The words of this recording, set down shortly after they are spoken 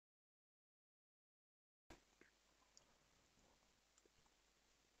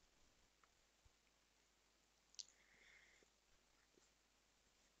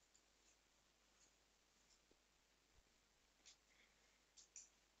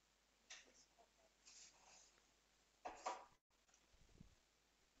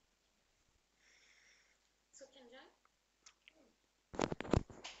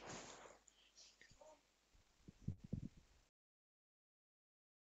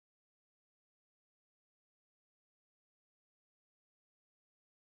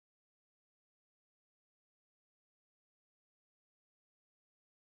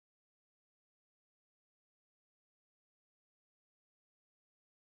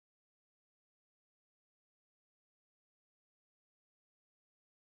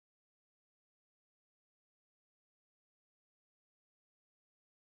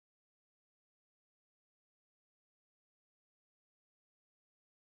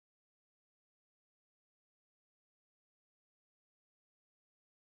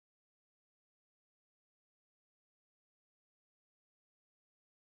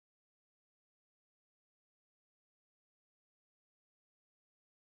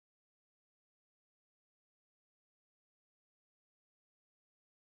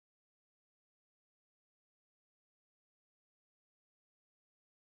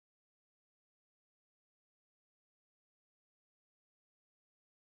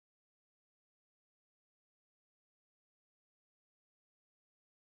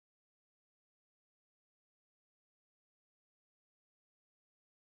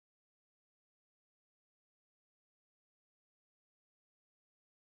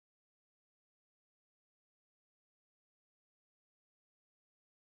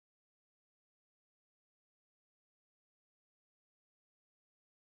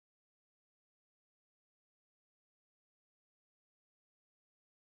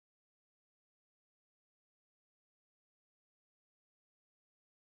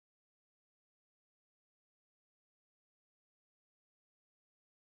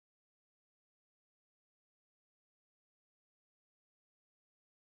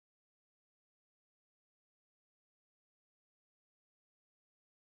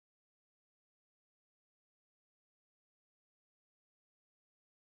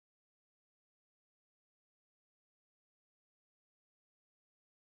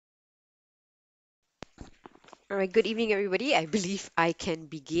All right, good evening, everybody. I believe I can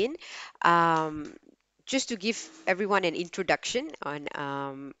begin. Um, just to give everyone an introduction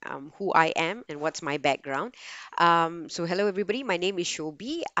on who I am and what's my background. Hello, everybody. My name is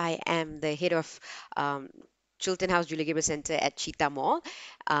Shoby. I am the head of um, Chiltern House Julia Gabriel Center at CITTA Mall.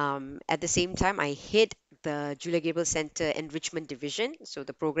 At the same time, I head the Julia Gabriel Center Enrichment Division. So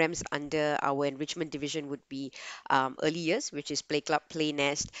the programs under our enrichment division would be early years, which is Play Club, Play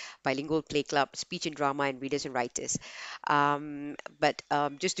Nest, Bilingual Play Club, Speech and Drama, and Readers and Writers. But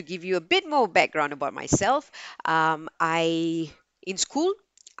just to give you a bit more background about myself, in school,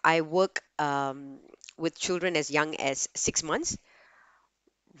 I work with children as young as 6 months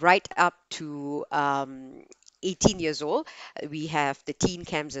right up to 18 years old. We have the teen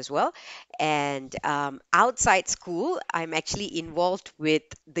camps as well. And outside school, I'm actually involved with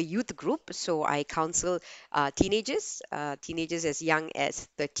the youth group. So I counsel teenagers as young as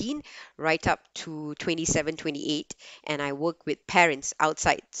 13, right up to 27, 28. And I work with parents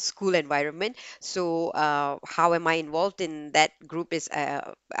outside school environment. So how am I involved in that group is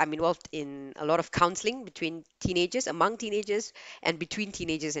I'm involved in a lot of counseling between teenagers, among teenagers, and between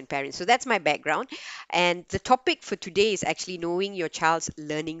teenagers and parents. So that's my background. And the topic for today is actually knowing your child's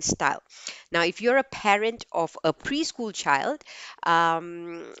learning style. Now, if you're a parent of a preschool child,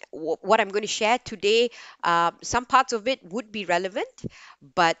 what I'm going to share today, some parts of it would be relevant,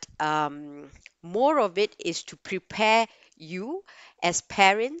 but more of it is to prepare you as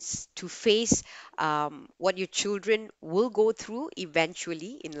parents to face what your children will go through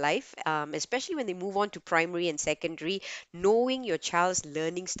eventually in life, especially when they move on to primary and secondary. Knowing your child's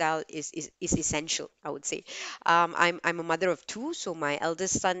learning style is essential, I would say. I'm a mother of two, so my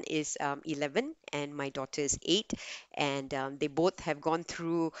eldest son is 11 and my daughter is 8, and they both have gone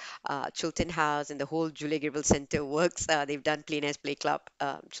through Chiltern House and the whole Julia Gabriel Center works. They've done Plain as Play Club,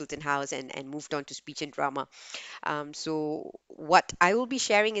 Chiltern House, and moved on to speech and drama. So, what I will be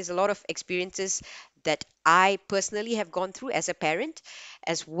sharing is a lot of experiences that I personally have gone through as a parent,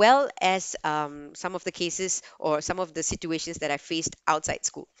 as well as some of the cases or some of the situations that I faced outside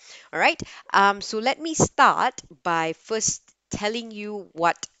school. All right. So, let me start by first telling you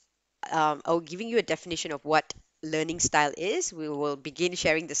what, or giving you a definition of what learning style is. We will begin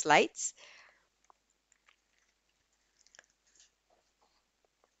sharing the slides.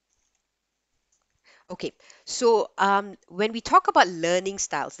 Okay, so when we talk about learning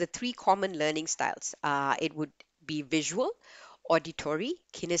styles, the three common learning styles, it would be visual, auditory,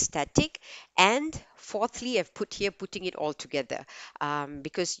 kinesthetic, and fourthly, I've put here putting it all together,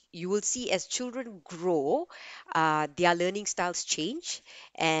 because you will see as children grow, their learning styles change,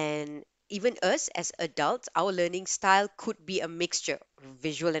 and even us as adults, our learning style could be a mixture,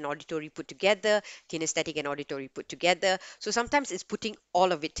 visual and auditory put together, kinesthetic and auditory put together. So sometimes it's putting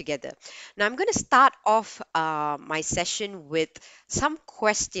all of it together. Now, I'm going to start off my session with some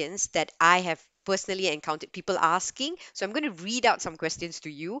questions that I have personally encountered people asking. So, I'm going to read out some questions to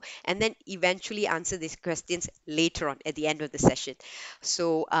you and then eventually answer these questions later on at the end of the session.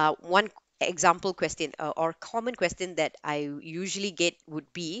 So, one example question or common question that I usually get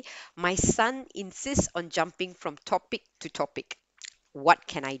would be: my son insists on jumping from topic to topic. What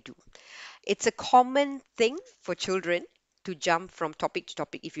can I do? It's a common thing for children to jump from topic to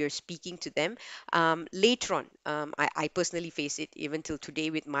topic if you're speaking to them. Later on, I personally face it even till today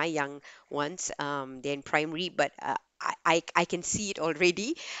with my young ones. They're in primary, but I can see it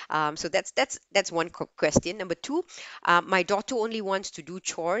already. So that's one question. Number two, my daughter only wants to do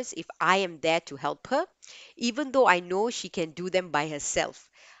chores if I am there to help her, even though I know she can do them by herself.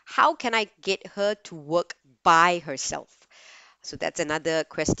 How can I get her to work by herself? So that's another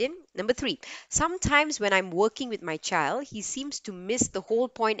question. Number three, sometimes when I'm working with my child, he seems to miss the whole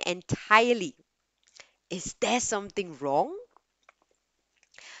point entirely. Is there something wrong?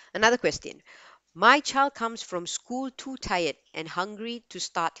 Another question. My child comes from school too tired and hungry to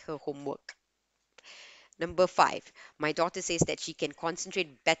start her homework. Number five, my daughter says that she can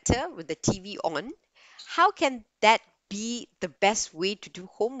concentrate better with the TV on. How can that be the best way to do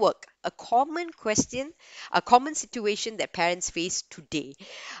homework? A common question, a common situation that parents face today.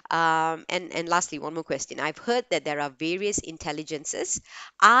 And lastly, one more question. I've heard that there are various intelligences.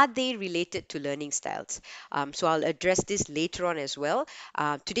 Are they related to learning styles? So I'll address this later on as well.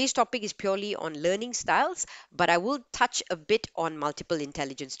 Today's topic is purely on learning styles, but I will touch a bit on multiple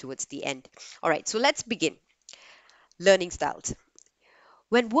intelligence towards the end. All right, so let's begin. Learning styles.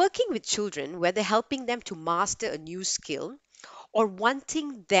 When working with children, whether helping them to master a new skill or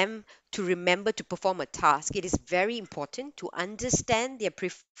wanting them to remember to perform a task, it is very important to understand their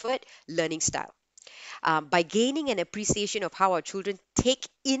preferred learning style. By gaining an appreciation of how our children take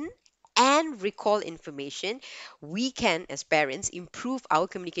in and recall information, we can, as parents, improve our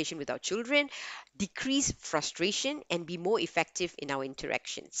communication with our children, decrease frustration, and be more effective in our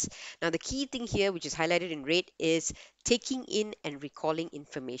interactions. Now, the key thing here, which is highlighted in red, is taking in and recalling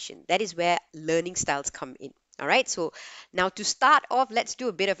information. That is where learning styles come in. All right, so now to start off, let's do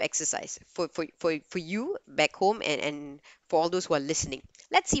a bit of exercise for you back home, and for all those who are listening.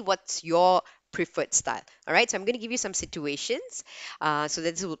 Let's see what's your preferred style. All right, so I'm going to give you some situations so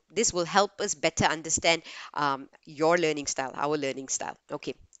that this will help us better understand your learning style, our learning style.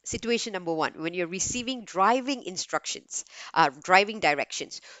 Okay, situation number one: when you're receiving driving instructions, driving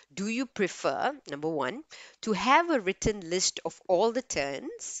directions, do you prefer, number one, to have a written list of all the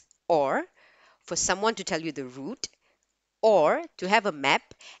turns, or for someone to tell you the route, or to have a map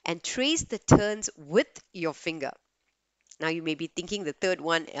and trace the turns with your finger? Now, you may be thinking the third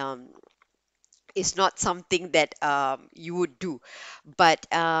one is not something that you would do, but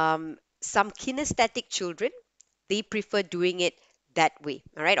some kinesthetic children, they prefer doing it that way.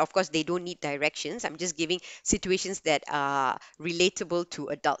 All right, of course they don't need directions. I'm just giving situations that are relatable to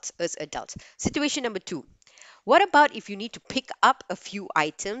adults, us adults. Situation number two: what about if you need to pick up a few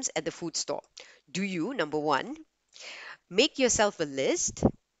items at the food store? Do you, number one, make yourself a list,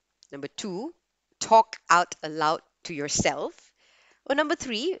 number two, talk out aloud to yourself, or number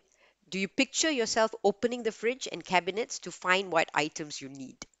three, do you picture yourself opening the fridge and cabinets to find what items you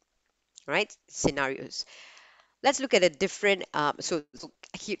need? Right? Scenarios. Let's look at a different. Now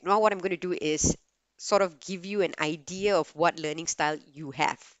what I'm going to do is sort of give you an idea of what learning style you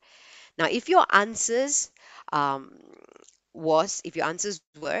have. Now, um, if your answers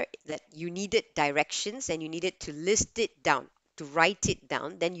were that you needed directions and you needed to list it down, to write it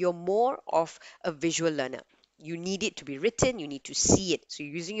down, then you're more of a visual learner. You need it to be written, you need to see it. So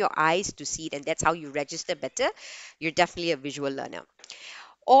you're using your eyes to see it, and that's how you register better. You're definitely a visual learner.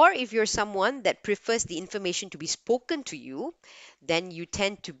 Or if you're someone that prefers the information to be spoken to you, then you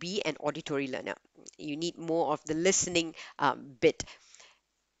tend to be an auditory learner. You need more of the listening bit.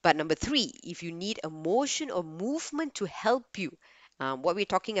 But number three, if you need a motion or movement to help you, what we're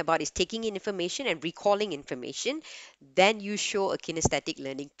talking about is taking in information and recalling information, then you show a kinesthetic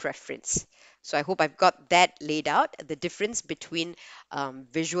learning preference. So I hope I've got that laid out, the difference between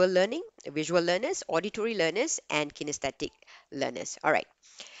visual learners, auditory learners, and kinesthetic learners. All right.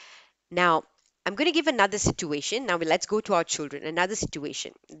 Now, I'm going to give another situation. Now, let's go to our children. Another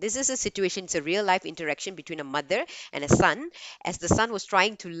situation. This is a situation, it's a real life interaction between a mother and a son, as the son was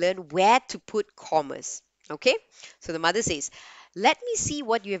trying to learn where to put commas. Okay? So the mother says, "Let me see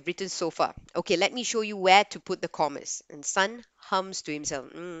what you have written so far. Okay, let me show you where to put the commas." And son hums to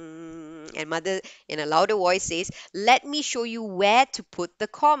himself. And mother, in a louder voice, says, "Let me show you where to put the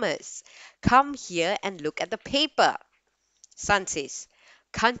commas. Come here and look at the paper." Son says,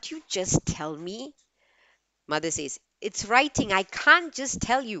 "Can't you just tell me?" Mother says, "It's writing. I can't just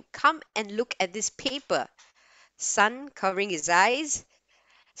tell you. Come and look at this paper." Son, covering his eyes,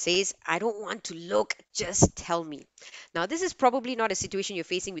 says, "I don't want to look. Just tell me." Now, this is probably not a situation you're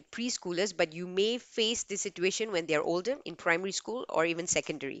facing with preschoolers, but you may face this situation when they're older, in primary school or even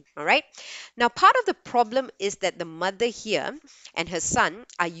secondary. All right. Now, part of the problem is that the mother here and her son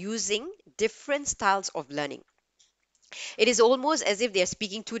are using different styles of learning. It is almost as if they are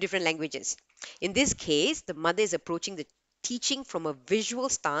speaking two different languages. In this case, the mother is approaching the teaching from a visual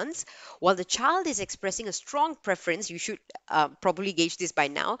stance, while the child is expressing a strong preference. You should probably gauge this by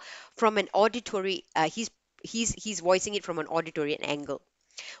now, from an auditory. He's voicing it from an auditory angle.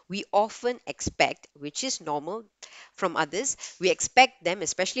 We often expect, which is normal from others, we expect them,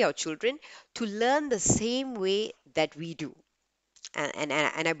 especially our children, to learn the same way that we do. And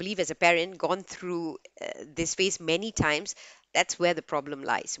I believe, as a parent gone through this phase many times, that's where the problem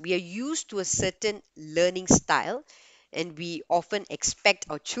lies. We are used to a certain learning style, and we often expect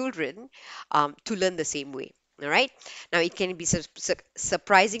our children to learn the same way. All right. Now, it can be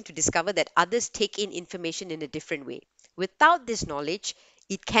surprising to discover that others take in information in a different way. Without this knowledge,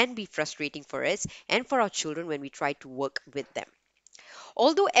 it can be frustrating for us and for our children when we try to work with them.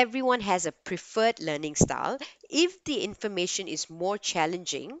 Although everyone has a preferred learning style, if the information is more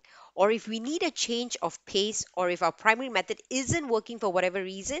challenging, or if we need a change of pace, or if our primary method isn't working for whatever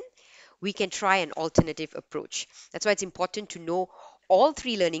reason, we can try an alternative approach. That's why it's important to know all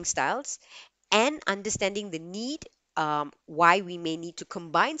three learning styles and understanding the need, why we may need to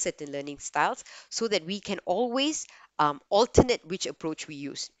combine certain learning styles, so that we can always alternate which approach we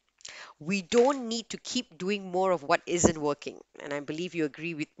use. We don't need to keep doing more of what isn't working. And I believe you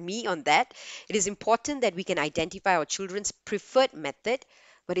agree with me on that. It is important that we can identify our children's preferred method,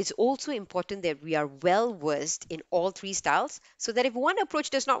 but it's also important that we are well versed in all three styles so that if one approach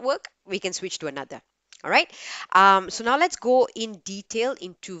does not work, we can switch to another. All right. So now let's go in detail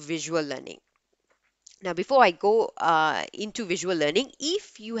into visual learning. Now, before I go into visual learning,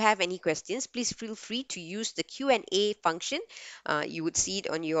 if you have any questions, please feel free to use the Q&A function. You would see it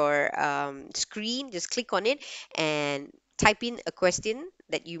on your screen. Just click on it and type in a question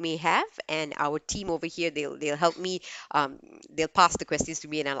that you may have, and our team over here, they'll help me. Um, they'll pass the questions to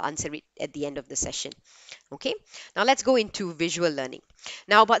me, and I'll answer it at the end of the session. Okay. Now let's go into visual learning.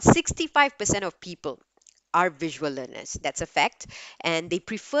 Now, about 65% of people are visual learners. That's a fact. And they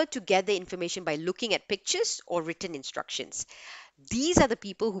prefer to gather information by looking at pictures or written instructions. These are the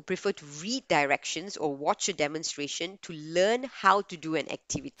people who prefer to read directions or watch a demonstration to learn how to do an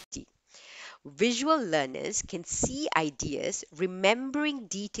activity. Visual learners can see ideas, remembering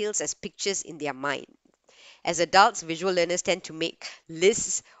details as pictures in their mind. As adults, visual learners tend to make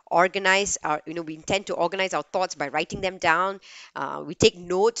lists, organize our, we tend to organize our thoughts by writing them down. We take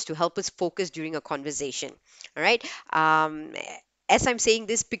notes to help us focus during a conversation. All right. As I'm saying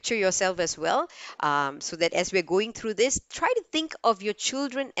this, picture yourself as well, so that as we're going through this, try to think of your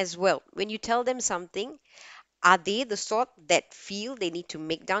children as well. When you tell them something, are they the sort that feel they need to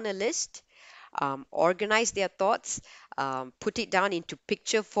make down a list, organize their thoughts, put it down into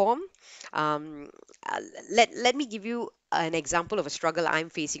picture form? Um, let me give you an example of a struggle I'm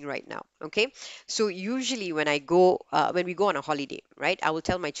facing right now. Okay, so usually when we go on a holiday, right, I will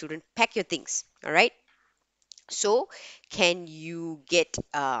tell my children, pack your things. All right. So, can you get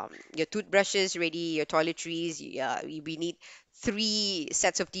your toothbrushes ready, your toiletries? We need three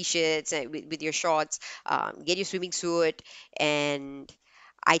sets of t-shirts with your shorts. Get your swimming suit, and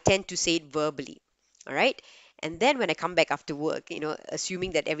I tend to say it verbally. All right. And then when I come back after work,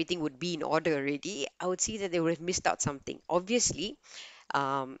 assuming that everything would be in order already, I would see that they would have missed out something. Obviously,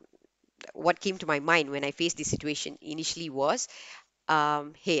 um, what came to my mind when I faced this situation initially was,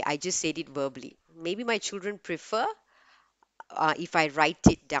 hey, I just said it verbally. Maybe my children prefer if I write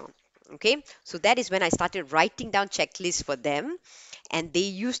it down. Okay, so that is when I started writing down checklists for them, and they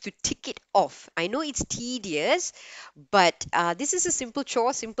used to tick it off. I know it's tedious, but this is a simple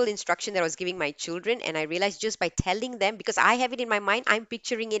chore, simple instruction that I was giving my children, and I realized just by telling them, because I have it in my mind, I'm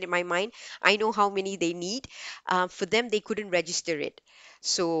picturing it in my mind, I know how many they need. For them, they couldn't register it,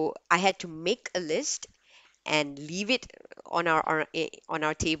 so I had to make a list and leave it on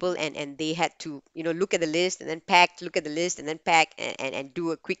our table, and they had to look at the list and then pack, look at the list and then pack, and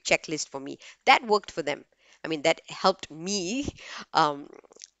do a quick checklist for me. That worked for them. I mean, that helped me um,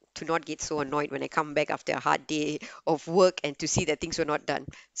 to not get so annoyed when I come back after a hard day of work and to see that things were not done.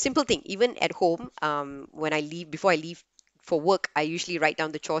 Simple thing, even at home, when I leave, before I leave for work, I usually write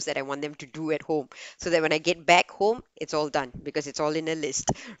down the chores that I want them to do at home so that when I get back home, it's all done because it's all in a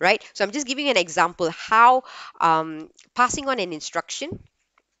list, right? So I'm just giving an example how passing on an instruction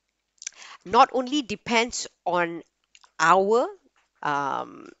not only depends on our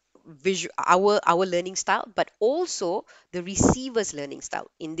our learning style, but also the receiver's learning style,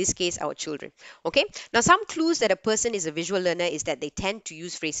 in this case our children. Okay, now some clues that a person is a visual learner is that they tend to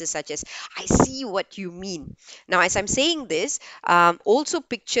use phrases such as "I see what you mean." Now, as I'm saying this, also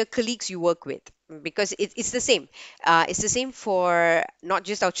picture colleagues you work with, because it's the same. It's the same for not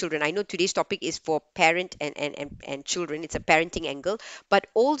just our children. I know today's topic is for parent and children. It's a parenting angle, but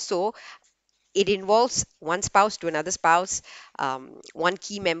also it involves one spouse to another spouse, one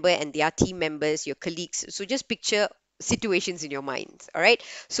key member and their team members, your colleagues. So just picture situations in your mind. All right.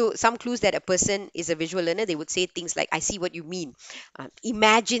 So some clues that a person is a visual learner, they would say things like, I see what you mean.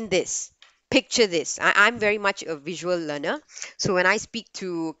 Imagine this. Picture this. I'm very much a visual learner. So when I speak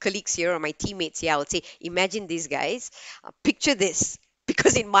to colleagues here or my teammates here, I would say, imagine these guys, picture this.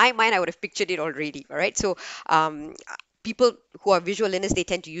 Because in my mind, I would have pictured it already. All right. So um, people who are visual learners, they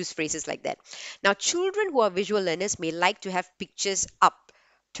tend to use phrases like that. Now, children who are visual learners may like to have pictures up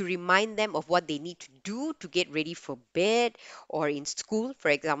to remind them of what they need to do to get ready for bed or in school. For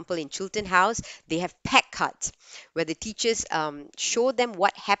example, in Chiltern House, they have pack cards where the teachers show them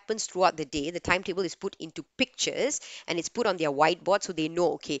what happens throughout the day. The timetable is put into pictures and it's put on their whiteboard so they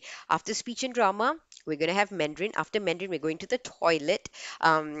know, okay, after speech and drama, we're going to have Mandarin. After Mandarin, we're going to the toilet.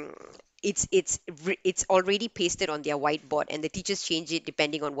 Um, it's already pasted on their whiteboard, and the teachers change it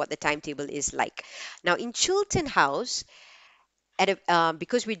depending on what the timetable is like. Now, in Chiltern House,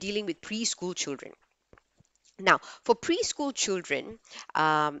 because we're dealing with preschool children. Now, for preschool children,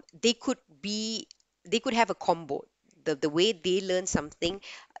 they could have a combo. The way they learn something,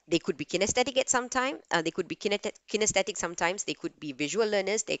 They could be kinesthetic at some time. They could be kinesthetic sometimes. They could be visual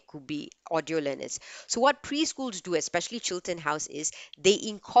learners. They could be audio learners. So what preschools do, especially Chiltern House, is they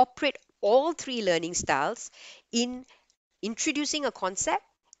incorporate all three learning styles in introducing a concept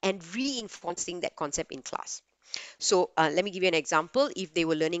and reinforcing that concept in class. So let me give you an example. If they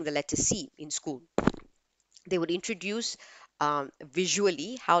were learning the letter C in school, they would introduce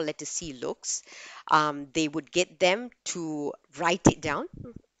visually how letter C looks. They would get them to write it down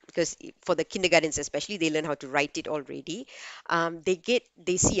because for the kindergartens especially, they learn how to write it already.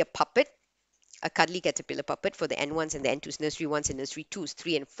 They see a puppet, a cuddly caterpillar puppet for the N1s and the N2s, nursery 1s and nursery 2s,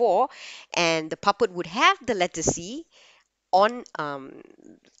 3 and 4. And the puppet would have the letter C on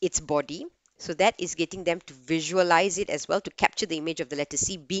its body. So that is getting them to visualize it as well, to capture the image of the letter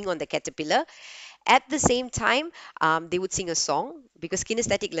C being on the caterpillar. At the same time, they would sing a song because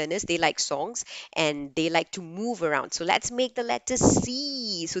kinesthetic learners, they like songs and they like to move around. So let's make the letter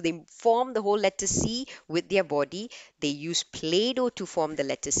C. So they form the whole letter C with their body. They use Play-Doh to form the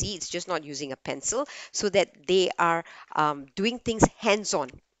letter C. It's just not using a pencil, so that they are doing things hands-on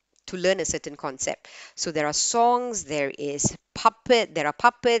to learn a certain concept. So there are songs, there are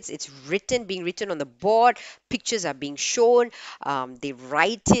puppets, it's being written on the board, pictures are being shown, they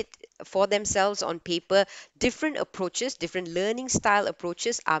write it for themselves on paper. Different approaches, different learning style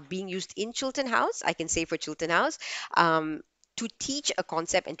approaches are being used in Chiltern House, I can say for Chiltern House, to teach a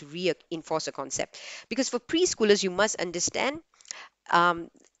concept and to reinforce a concept. Because for preschoolers, you must understand, um,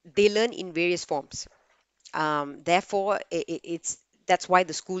 they learn in various forms. Therefore, it's that's why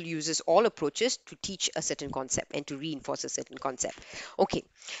the school uses all approaches to teach a certain concept and to reinforce a certain concept. Okay,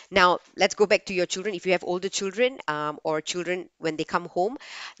 now let's go back to your children. If you have older children, or children when they come home,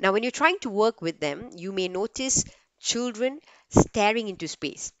 now when you're trying to work with them, you may notice children staring into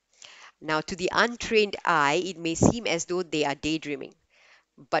space. Now, to the untrained eye, it may seem as though they are daydreaming,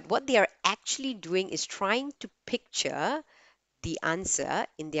 but what they are actually doing is trying to picture the answer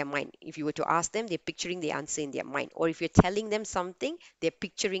in their mind. If you were to ask them, they're picturing the answer in their mind. Or if you're telling them something, they're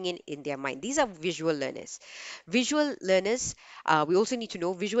picturing it in their mind. These are visual learners. Visual learners, we also need to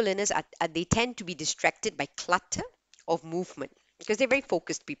know visual learners they tend to be distracted by clutter of movement because they're very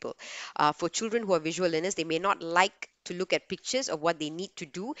focused people. For children who are visual learners, they may not like to look at pictures of what they need to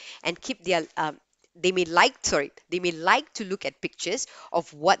do and keep their they may like to look at pictures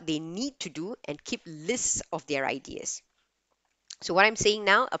of what they need to do and keep lists of their ideas. So what I'm saying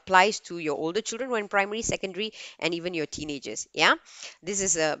now applies to your older children who are in primary, secondary, and even your teenagers. Yeah, this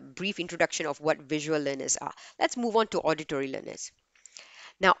is a brief introduction of what visual learners are. Let's move on to auditory learners.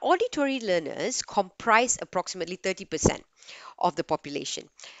 Now, auditory learners comprise approximately 30% of the population.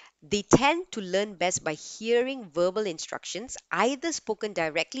 They tend to learn best by hearing verbal instructions, either spoken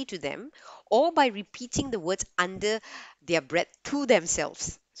directly to them or by repeating the words under their breath to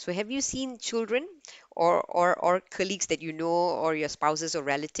themselves. So, have you seen children or colleagues that you know, or your spouses or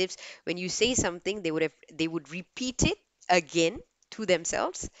relatives, when you say something, they would repeat it again to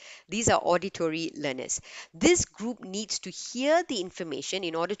themselves? These are auditory learners. This group needs to hear the information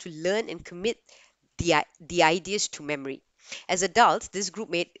in order to learn and commit the ideas to memory. As adults, this group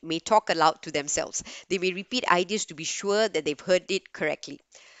may talk aloud to themselves. They may repeat ideas to be sure that they've heard it correctly.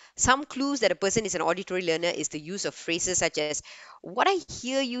 Some clues that a person is an auditory learner is the use of phrases such as, "What I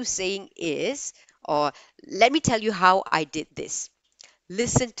hear you saying is," or "Let me tell you how I did this.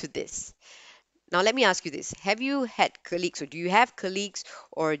 Listen to this." Now, let me ask you this. Have you had colleagues, or do you have colleagues,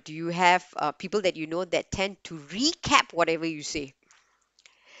 or do you have people that you know that tend to recap whatever you say?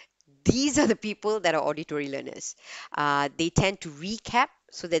 These are the people that are auditory learners. They tend to recap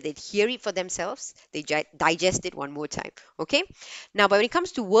so that they hear it for themselves, they digest it one more time. Okay, now but when it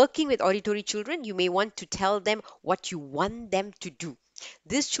comes to working with auditory children, you may want to tell them what you want them to do.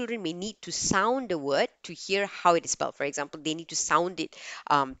 These children may need to sound a word to hear how it is spelled. For example, they need to sound it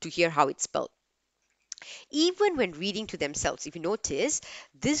to hear how it's spelled. Even when reading to themselves, if you notice,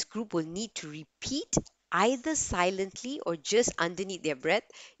 this group will need to repeat, either silently or just underneath their breath,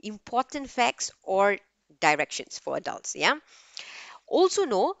 important facts or directions for adults. Yeah. Also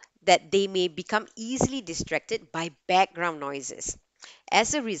know that they may become easily distracted by background noises.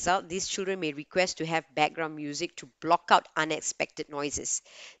 As a result, these children may request to have background music to block out unexpected noises.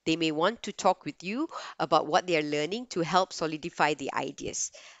 They may want to talk with you about what they are learning to help solidify the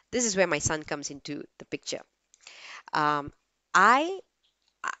ideas. This is where my son comes into the picture. Um, I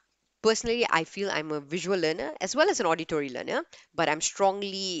Personally, I feel I'm a visual learner as well as an auditory learner, but I'm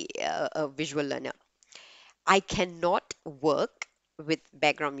strongly a visual learner. I cannot work with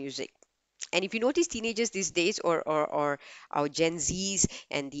background music. And if you notice teenagers these days, or our Gen Zs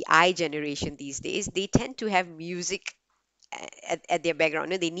and the I generation these days, they tend to have music at their background.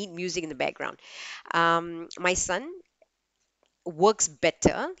 No, they need music in the background. My son works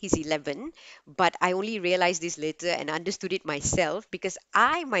better. He's 11, but I only realized this later and understood it myself because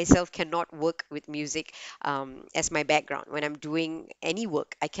I myself cannot work with music as my background. When I'm doing any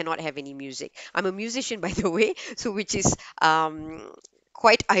work, I cannot have any music. I'm a musician, by the way, so which is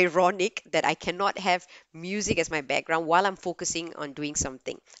quite ironic that I cannot have music as my background while I'm focusing on doing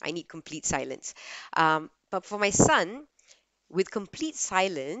something. I need complete silence. But for my son, with complete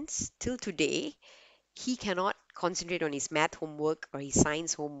silence till today, he cannot concentrate on his math homework or his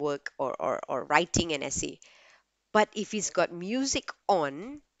science homework or writing an essay. But if he's got music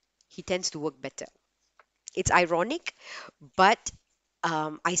on, he tends to work better. It's ironic, but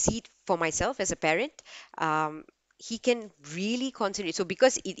I see it for myself as a parent. Um, he can really concentrate. So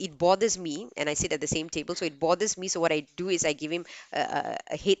because it bothers me, and I sit at the same table, so it bothers me. So what I do is I give him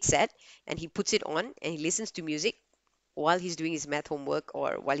a headset, and he puts it on, and he listens to music while he's doing his math homework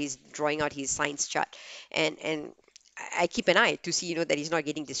or while he's drawing out his science chart. And I keep an eye to see, that he's not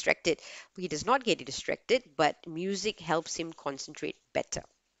getting distracted. He does not get distracted, but music helps him concentrate better.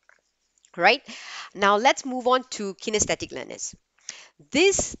 Right? Now let's move on to kinesthetic learners.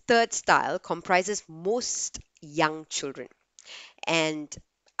 This third style comprises most young children, and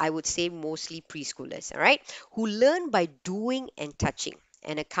I would say mostly preschoolers, all right, who learn by doing and touching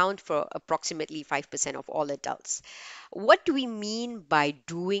and account for approximately 5% of all adults. What do we mean by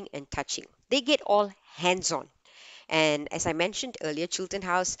doing and touching? They get all hands on. And as I mentioned earlier, Chiltern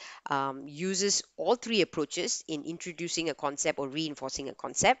House uses all three approaches in introducing a concept or reinforcing a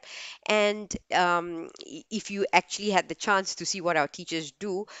concept. And if you actually had the chance to see what our teachers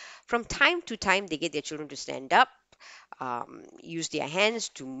do, from time to time, they get their children to stand up, use their hands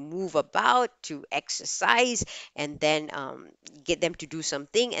to move about, to exercise, and then get them to do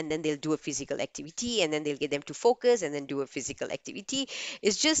something, and then they'll do a physical activity, and then they'll get them to focus, and then do a physical activity.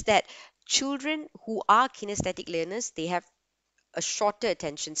 It's just that children who are kinesthetic learners, they have a shorter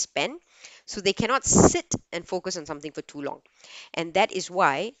attention span, so they cannot sit and focus on something for too long. And that is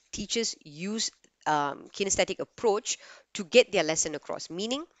why teachers use kinesthetic approach to get their lesson across,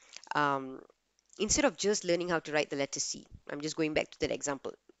 meaning um, instead of just learning how to write the letter C, I'm just going back to that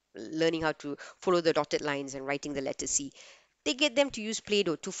example, learning how to follow the dotted lines and writing the letter C, they get them to use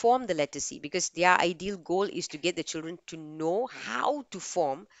Play-Doh to form the letter C because their ideal goal is to get the children to know how to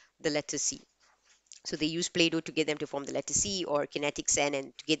form the letter C. So they use Play-Doh to get them to form the letter C, or kinetic sand,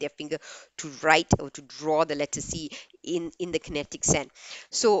 and to get their finger to write or to draw the letter C in the kinetic sand.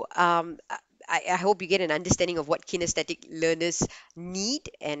 So I hope you get an understanding of what kinesthetic learners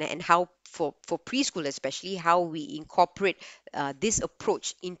need, and how for preschool especially, how we incorporate this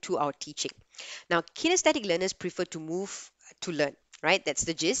approach into our teaching. Now, kinesthetic learners prefer to move to learn, right? That's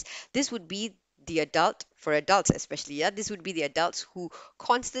the gist. This would be the adult, for adults especially, yeah, this would be the adults who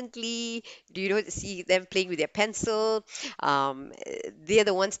constantly, do you know, see them playing with their pencil. They're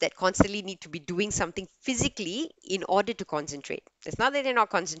the ones that constantly need to be doing something physically in order to concentrate. It's not that they're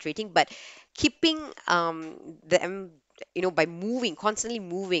not concentrating, but keeping them, by moving, constantly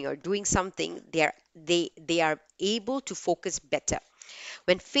moving or doing something, they are able to focus better.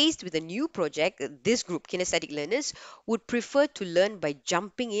 When faced with a new project, this group, kinesthetic learners, would prefer to learn by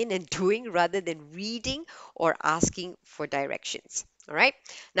jumping in and doing rather than reading or asking for directions. All right.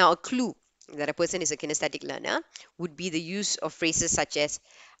 Now, a clue that a person is a kinesthetic learner would be the use of phrases such as,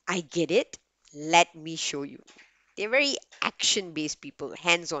 I get it, let me show you. They're very action based people,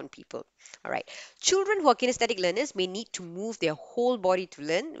 hands on people. All right. Children who are kinesthetic learners may need to move their whole body to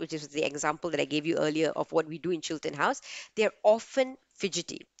learn, which is the example that I gave you earlier of what we do in Chiltern House. They're often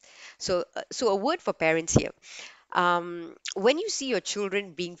fidgety. So a word for parents here. When you see your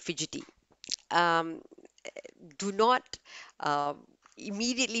children being fidgety, um, do not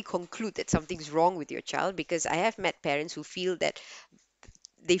immediately conclude that something's wrong with your child, because I have met parents who feel that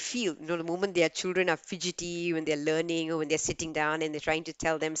they feel, the moment their children are fidgety when they're learning or when they're sitting down and they're trying to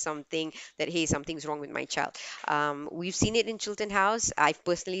tell them something, that, hey, something's wrong with my child. We've seen it in Chiltern House. I've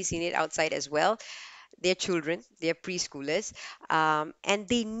personally seen it outside as well. They're children, they're preschoolers, and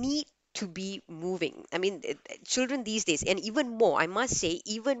they need to be moving. I mean, children these days, and even more, I must say,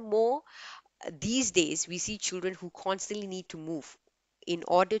 even more these days, we see children who constantly need to move in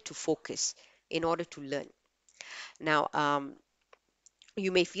order to focus, in order to learn. Now,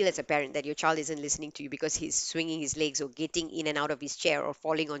 you may feel as a parent that your child isn't listening to you because he's swinging his legs or getting in and out of his chair or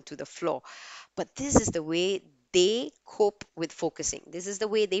falling onto the floor. But this is the way they cope with focusing. This is the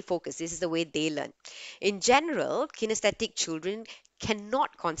way they focus. This is the way they learn. In general, kinesthetic children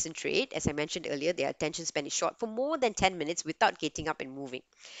cannot concentrate. As I mentioned earlier, their attention span is short for more than 10 minutes without getting up and moving.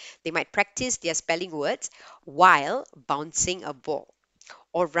 They might practice their spelling words while bouncing a ball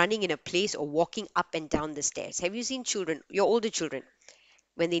or running in a place or walking up and down the stairs. Have you seen children, your older children,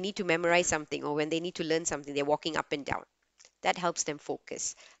 when they need to memorize something or when they need to learn something, they're walking up and down? That helps them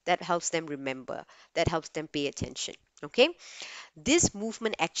focus. That helps them remember. That helps them pay attention. Okay? This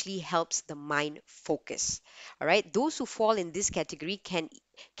movement actually helps the mind focus. All right? Those who fall in this category can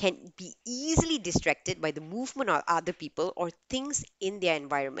be easily distracted by the movement of other people or things in their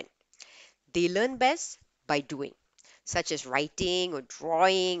environment. They learn best by doing, such as writing or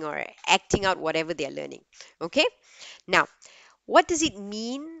drawing or acting out whatever they are learning. Okay? Now, what does it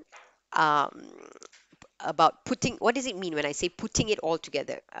mean um, what does it mean when I say putting it all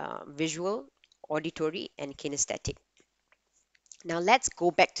together? Visual, auditory, and kinesthetic. Now let's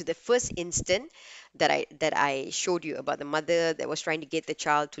go back to the first instant that I showed you about the mother that was trying to get the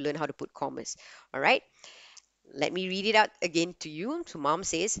child to learn how to put commas. All right, let me read it out again to you. So mom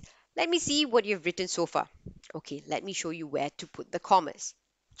says, "Let me see what you've written so far." Okay, let me show you where to put the commas.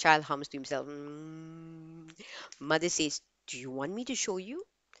 Child hums to himself. Mother says, "Do you want me to show you?"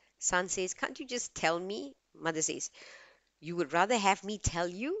 Son says, "Can't you just tell me?" Mother says, "You would rather have me tell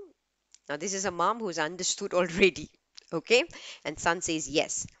you?" Now, this is a mom who's understood already. Okay? And son says,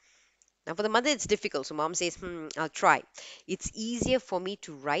 "Yes." Now, for the mother, it's difficult. So, mom says, I'll try. It's easier for me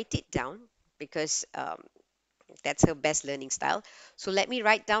to write it down because that's her best learning style. So, let me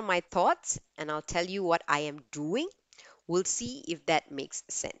write down my thoughts and I'll tell you what I am doing. We'll see if that makes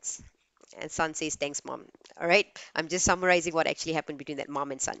sense. And son says, "Thanks, mom." All right. I'm just summarizing what actually happened between that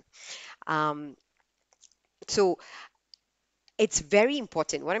mom and son. Um, so, it's very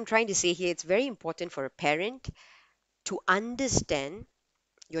important. What I'm trying to say here, it's very important for a parent to understand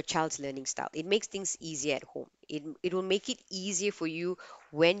your child's learning style. It makes things easier at home. It will make it easier for you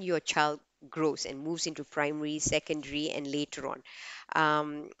when your child grows and moves into primary, secondary, and later on.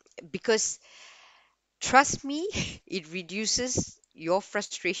 Um, because trust me, it reduces your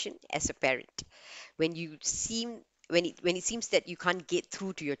frustration as a parent when it seems that you can't get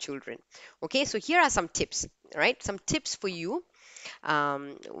through to your children. Okay, so here are some tips. All right, some tips for you,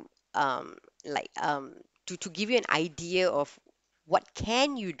 um, um, like to give you an idea of what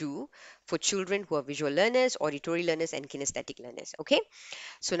can you do for children who are visual learners, auditory learners, and kinesthetic learners. Okay,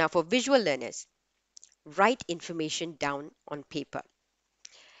 so now for visual learners, write information down on paper.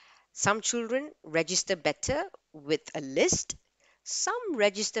 Some children register better with a list, some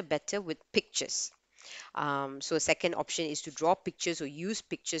register better with pictures. So a second option is to draw pictures or use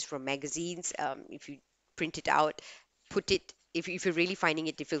pictures from magazines. If you print it out, put it, if you're really finding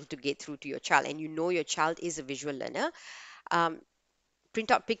it difficult to get through to your child and you know your child is a visual learner, um,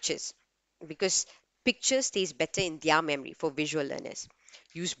 print out pictures because picture stays better in their memory for visual learners.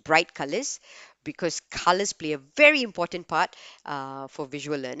 Use bright colors because colors play a very important part for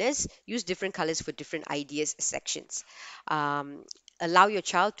visual learners. Use different colors for different ideas sections. Um, Allow your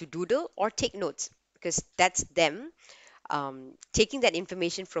child to doodle or take notes because that's them taking that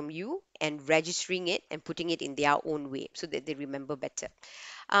information from you and registering it and putting it in their own way so that they remember better.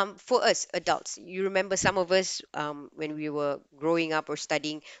 For us adults, you remember some of us when we were growing up or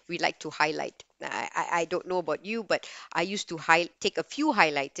studying, we like to highlight. I don't know about you, but I used to take a few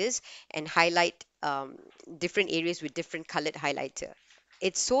highlighters and highlight different areas with different colored highlighter.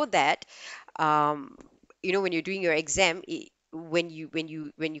 It's so that um, when you're doing your exam, when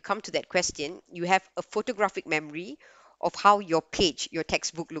you come to that question, you have a photographic memory of how your page, your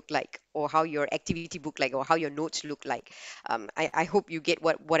textbook look like, or how your activity book like, or how your notes look like. I hope you get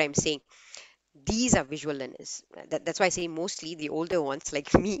what I'm saying. These are visual learners. That's why I say mostly the older ones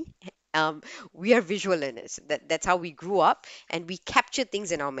like me. Um, we are visual learners. That's how we grew up, and we capture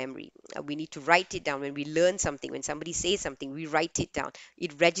things in our memory. We need to write it down when we learn something. When somebody says something, we write it down.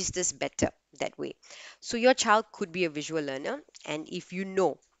 It registers better that way. So your child could be a visual learner, and if you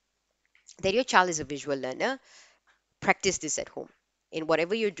know that your child is a visual learner, practice this at home. In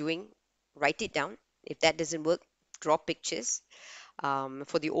whatever you're doing, write it down. If that doesn't work, draw pictures.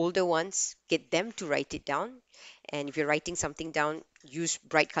 For the older ones, get them to write it down. And if you're writing something down, use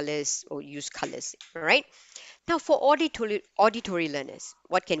bright colors or use colors. All right. Now, for auditory learners,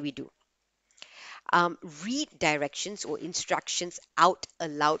 what can we do? Read directions or instructions out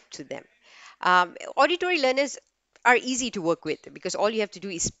aloud to them. Auditory learners are easy to work with because all you have to do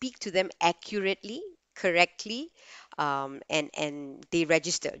is speak to them accurately, correctly, and they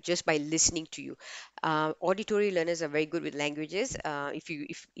register just by listening to you. Auditory learners are very good with languages.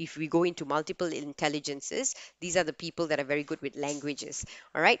 If we go into multiple intelligences, these are the people that are very good with languages.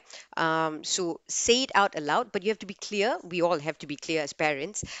 All right. So say it out aloud, but you have to be clear. We all have to be clear as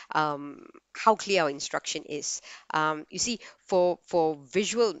parents. How clear our instruction is. You see, for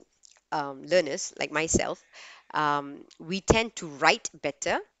visual learners like myself, we tend to write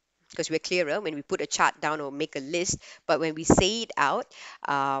better because we're clearer when we put a chart down or make a list. But when we say it out,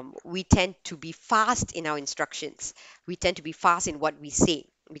 we tend to be fast in our instructions. We tend to be fast in what we say.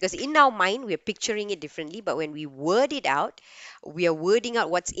 Because in our mind, we're picturing it differently, but when we word it out, we are wording out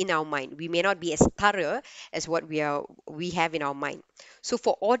what's in our mind. We may not be as thorough as what we have in our mind. So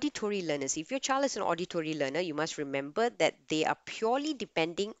for auditory learners, if your child is an auditory learner, you must remember that they are purely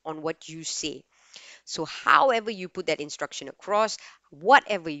depending on what you say. So, however you put that instruction across,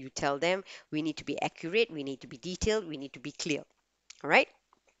 whatever you tell them, we need to be accurate, we need to be detailed, we need to be clear. All right.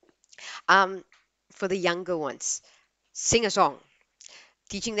 Um, for the younger ones, sing a song.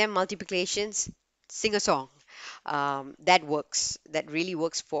 Teaching them multiplications, sing a song. That works. That really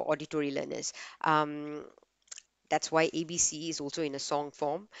works for auditory learners. That's why ABC is also in a song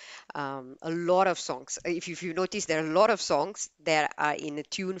form. A lot of songs. If you notice, there are a lot of songs that are in a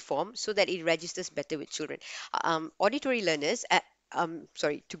tune form so that it registers better with children. Auditory learners,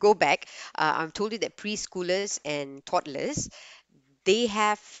 sorry, to go back, I've told you that preschoolers and toddlers, they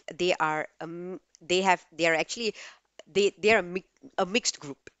have, they are actually, they are a mixed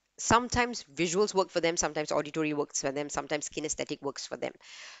group. Sometimes visuals work for them, sometimes auditory works for them, sometimes kinesthetic works for them.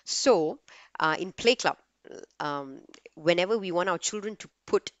 So, in Play Club, um, whenever we want our children to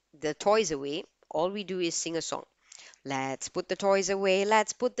put the toys away, all we do is sing a song. Let's put the toys away.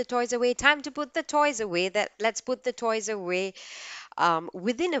 Let's put the toys away. Time to put the toys away. That let's put the toys away.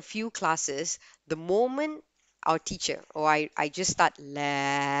 Within a few classes, the moment our teacher or I just start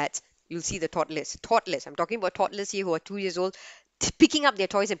let's, you'll see the toddlers. I'm talking about toddlers here who are 2 years old, picking up their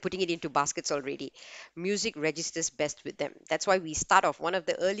toys and putting it into baskets already. Music registers best with them. That's why we start off. One of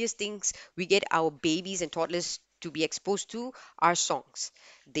the earliest things we get our babies and toddlers to be exposed to are songs.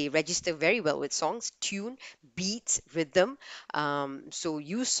 They register very well with songs, tune, beats, rhythm. So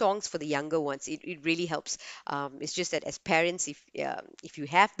use songs for the younger ones. It really helps. It's just that as parents, if you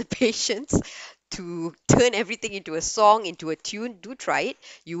have the patience to turn everything into a song, into a tune, do try it.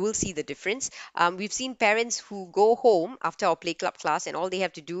 You will see the difference. We've seen parents who go home after our play club class, and all they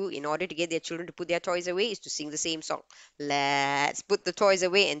have to do in order to get their children to put their toys away is to sing the same song. Let's put the toys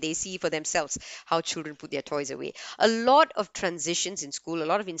away, and they see for themselves how children put their toys away. A lot of transitions in school, a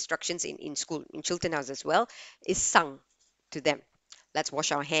lot of instructions in school, in Chiltern House as well, is sung to them. Let's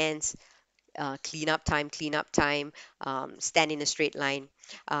wash our hands, clean up time, stand in a straight line.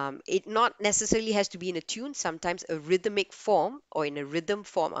 It not necessarily has to be in a tune. Sometimes a rhythmic form or in a rhythm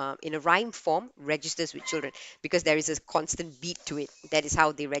form, in a rhyme form, registers with children because there is a constant beat to it. That is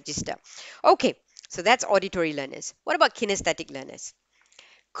how they register. Okay, so that's auditory learners. What about kinesthetic learners?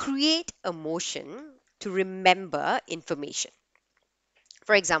 Create a motion to remember information.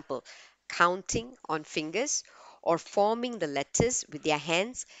 For example, counting on fingers or forming the letters with their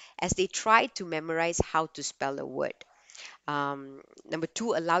hands as they try to memorize how to spell a word. Number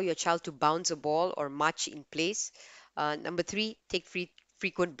two, allow your child to bounce a ball or march in place. Number three, take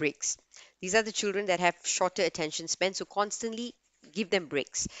frequent breaks. These are the children that have shorter attention span, so constantly give them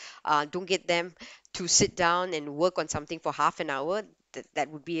breaks. Don't get them to sit down and work on something for half an hour. That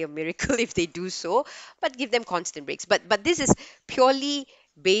would be a miracle if they do so, but give them constant breaks. But this is purely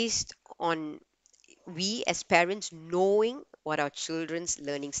based on we as parents knowing what our children's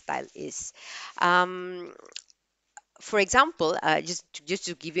learning style is. Um, for example, just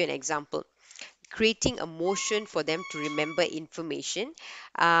to give you an example, creating a motion for them to remember information.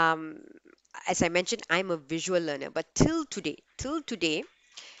 Um, as I mentioned, I'm a visual learner, but till today,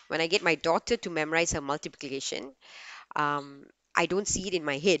 when I get my daughter to memorize her multiplication, um, I don't see it in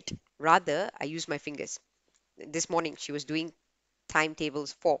my head. Rather, I use my fingers. This morning, she was doing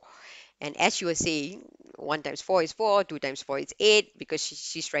timetables 4. And as she was saying, 1 times 4 is 4, 2 times 4 is 8, because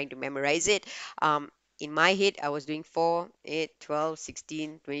she's trying to memorize it. In my head, I was doing 4, 8, 12,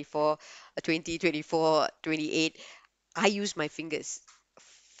 16, 24, 20, 24, 28. I use my fingers.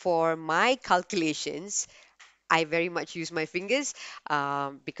 For my calculations, I very much use my fingers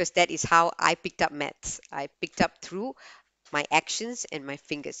because that is how I picked up maths. I picked up through my actions and my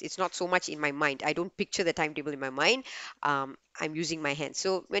fingers. It's not so much in my mind. I don't picture the timetable in my mind. I'm using my hands.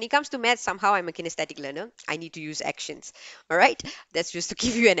 So when it comes to math, somehow I'm a kinesthetic learner. I need to use actions. All right. That's just to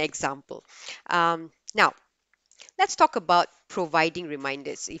give you an example. Now, let's talk about providing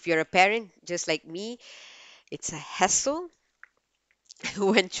reminders. If you're a parent just like me, It's a hassle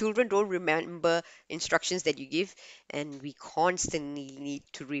when children don't remember instructions that you give, and we constantly need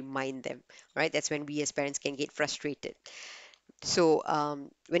to remind them, right? That's when we as parents can get frustrated. So,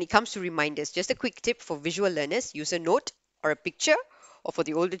 when it comes to reminders, just a quick tip for visual learners: use a note or a picture, or for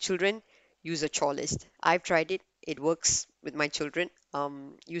the older children, use a chore list. I've tried it, it works with my children.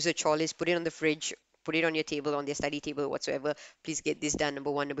 Use a chore list, put it on the fridge, put it on your table, on their study table, whatsoever. Please get this done, number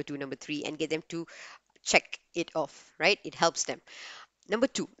one, number two, number three, and get them to check it off, right? It helps them. Number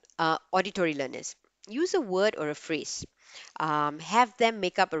two, auditory learners. Use a word or a phrase. Have them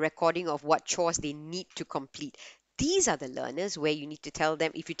make up a recording of what chores they need to complete. These are the learners where you need to tell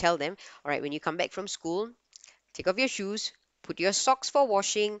them, if you tell them, all right, when you come back from school, take off your shoes, put your socks for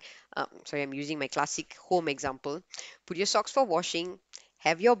washing. Sorry, I'm using my classic home example. Put your socks for washing,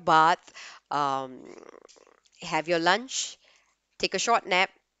 have your bath, um, have your lunch, take a short nap,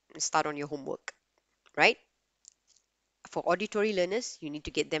 and start on your homework, right? For auditory learners, you need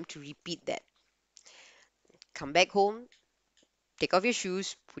to get them to repeat that. Come back home, take off your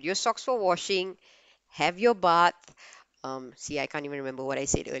shoes, put your socks for washing, have your bath. See, I can't even remember what I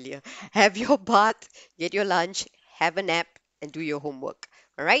said earlier. Have your bath, get your lunch, have a nap, and do your homework.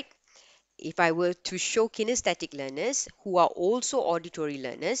 All right? If I were to show kinesthetic learners who are also auditory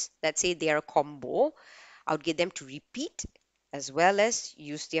learners, let's say they are a combo, I would get them to repeat as well as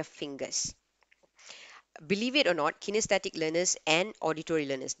use their fingers. Believe it or not, kinesthetic learners and auditory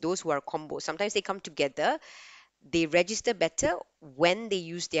learners, those who are combo, sometimes they come together, they register better when they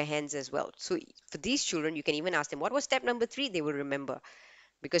use their hands as well. So for these children, you can even ask them, what was step number three? They will remember,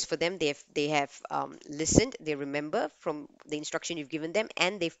 because for them, they have listened, they remember from the instruction you've given them,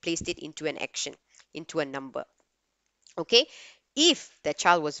 and they've placed it into an action, into a number. Okay, if the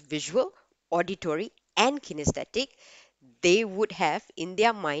child was visual, auditory, and kinesthetic, they would have in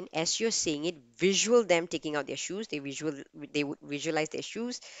their mind, as you're saying it, visual them taking out their shoes. They would visualize their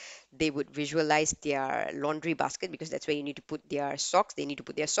shoes. They would visualize their laundry basket, because that's where you need to put their socks. They need to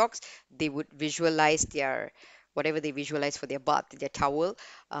put their socks. They would visualize their whatever they visualize for their bath, their towel.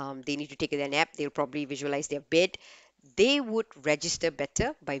 They need to take their nap. They'll probably visualize their bed. They would register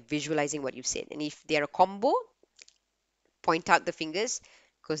better by visualizing what you've said. And if they're a combo, point out the fingers,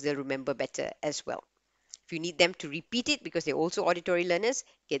 because they'll remember better as well. If you need them to repeat it, because they're also auditory learners,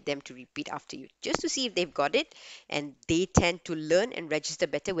 get them to repeat after you, just to see if they've got it. And they tend to learn and register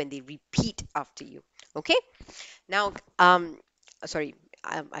better when they repeat after you. Okay? Now, sorry,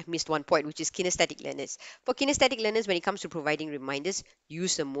 I've missed one point, which is kinesthetic learners. For kinesthetic learners, when it comes to providing reminders,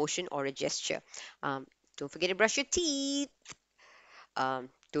 use a motion or a gesture. Don't forget to brush your teeth.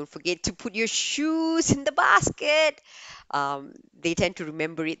 Don't forget to put your shoes in the basket. They tend to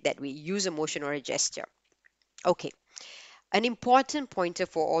remember it that way. Use a motion or a gesture. Okay, an important pointer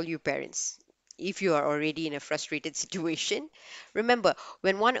for all you parents. If you are already in a frustrated situation, remember,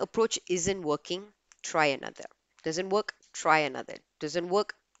 when one approach isn't working, try another. Doesn't work, try another. Doesn't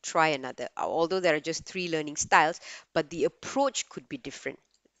work, try another. Although there are just three learning styles, but the approach could be different.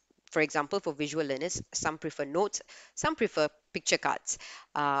 For example, for visual learners, some prefer notes, some prefer picture cards.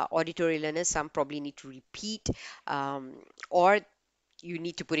 Auditory learners, some probably need to repeat, or you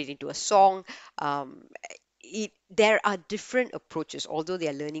need to put it into a song. Um, there are different approaches, although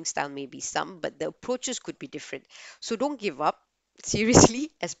their learning style may be some, but the approaches could be different. So don't give up.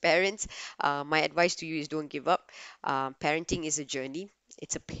 Seriously, as parents, my advice to you is don't give up. Parenting is a journey,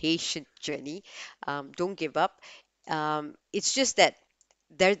 it's a patient journey. Don't give up. It's just that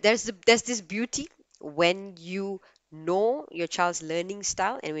there's this beauty when you know your child's learning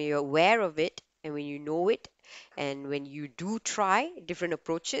style, and when you're aware of it, and when you know it, and when you do try different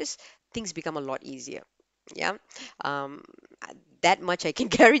approaches, things become a lot easier. Yeah. um, that much I can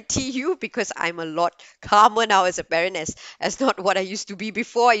guarantee you, because I'm a lot calmer now as a parent, as not what I used to be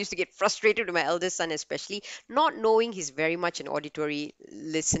before. I used to get frustrated with my eldest son, especially not knowing he's very much an auditory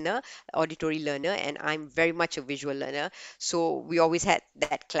listener, auditory learner, and I'm very much a visual learner. So we always had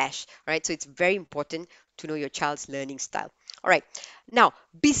that clash, right? So it's very important to know your child's learning style. All right. Now,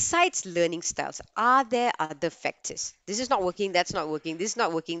 besides learning styles, are there other factors? This is not working, that's not working, this is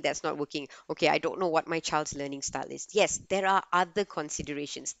not working, that's not working. Okay, I don't know what my child's learning style is. Yes, there are other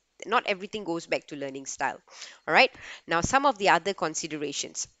considerations. Not everything goes back to learning style. All right. Now, some of the other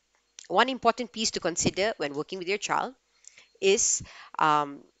considerations. One important piece to consider when working with your child is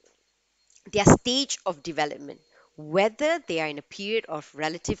um, their stage of development, whether they are in a period of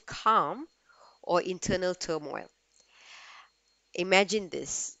relative calm or internal turmoil. Imagine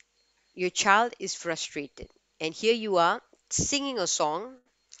this: your child is frustrated, and here you are singing a song,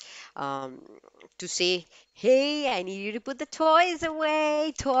 um, to say, hey, I need you to put the toys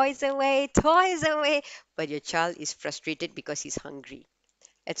away, toys away, toys away. But your child is frustrated because he's hungry.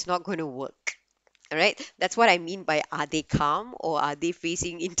 It's not going to work. All right. That's what I mean by are they calm or are they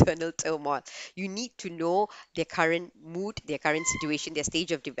facing internal turmoil? You need to know their current mood, their current situation, their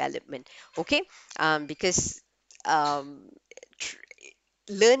stage of development. Okay. Because um, tr-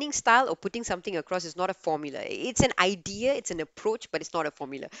 learning style or putting something across is not a formula. It's an idea, it's an approach, but it's not a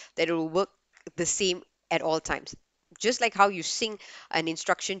formula that will work the same at all times. Just like how you sing an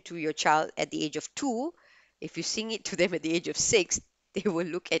instruction to your child at the age of 2, if you sing it to them at the age of 6, they will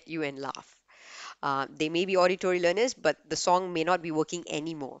look at you and laugh. They may be auditory learners, but the song may not be working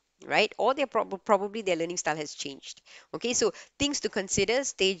anymore, right? Or probably their learning style has changed. Okay, so things to consider: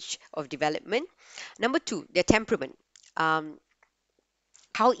 stage of development. Number 2, their temperament. Um,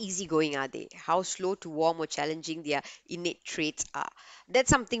 how easygoing are they? How slow to warm or challenging their innate traits are? That's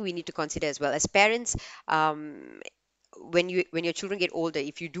something we need to consider as well. As parents, when your children get older,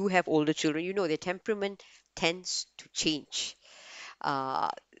 if you do have older children, you know their temperament tends to change. Uh,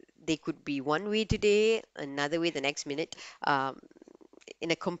 they could be one way today, another way the next minute, um,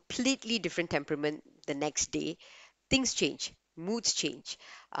 in a completely different temperament the next day. Things change, moods change.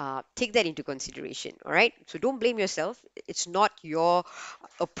 Take that into consideration. All right. So don't blame yourself. It's not your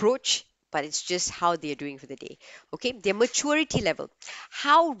approach, but it's just how they're doing for the day. Okay. Their maturity level.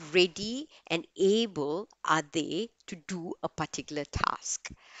 How ready and able are they to do a particular task?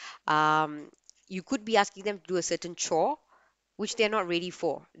 Um, you could be asking them to do a certain chore which they're not ready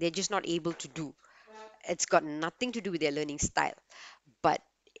for. They're just not able to do. It's got nothing to do with their learning style, but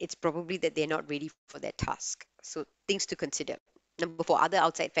it's probably that they're not ready for that task. So, things to consider. Number 4, other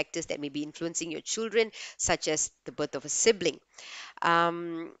outside factors that may be influencing your children, such as the birth of a sibling.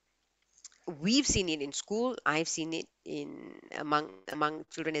 Um, we've seen it in school. I've seen it in among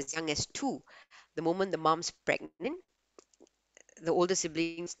children as young as 2. The moment the mom's pregnant, the older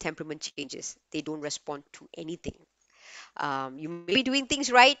sibling's temperament changes. They don't respond to anything. You may be doing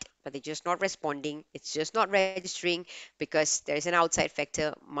things right, but they're just not responding. It's just not registering because there is an outside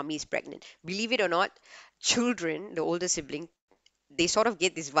factor. Mommy is pregnant. Believe it or not, children, the older sibling, they sort of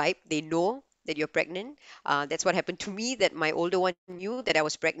get this vibe. They know that you're pregnant. That's what happened to me, that my older one knew that I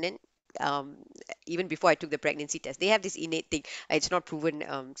was pregnant. Um, Even before I took the pregnancy test, they have this innate thing. It's not proven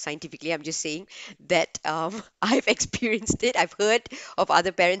scientifically. I'm just saying that I've experienced it. I've heard of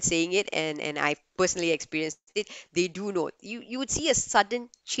other parents saying it, and I personally experienced it. They do know. You would see a sudden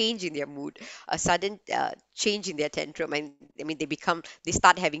change in their mood, a sudden change in their tantrum, and I mean they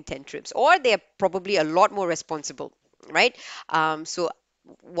start having tantrums, or they're probably a lot more responsible, right? So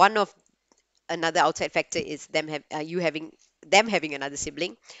one of another outside factor is them having another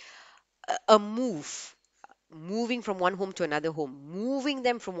sibling, a moving from one home to another home, moving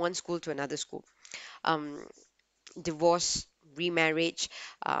them from one school to another school, um, divorce, remarriage,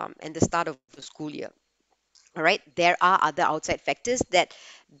 and the start of the school year. All right, there are other outside factors that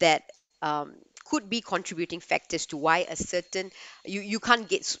could be contributing factors to why a certain you can't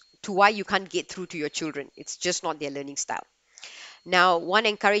to why you can't get through to your children. It's just not their learning style. Now, one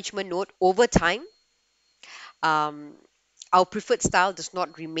encouragement note: over time, um, our preferred style does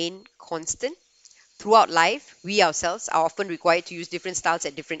not remain constant. Throughout life, we ourselves are often required to use different styles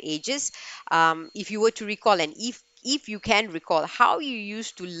at different ages. If you were to recall, and if you can recall how you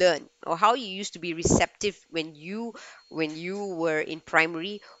used to learn or how you used to be receptive when you were in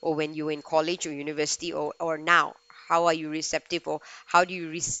primary, or when you were in college or university, or now, how are you receptive, or how do you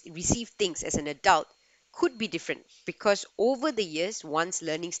receive things as an adult, could be different, because over the years one's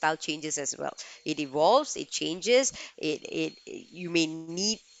learning style changes as well. It evolves, it changes. You may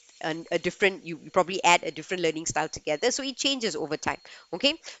need a different, you probably add a different learning style together, so it changes over time.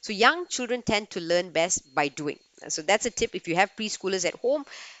 Okay, so young children tend to learn best by doing. So that's a tip. If you have preschoolers at home,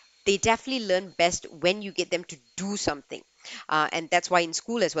 they definitely learn best when you get them to do something. And that's why in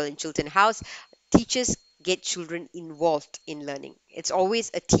school as well, in Chiltern House, teachers get children involved in learning. It's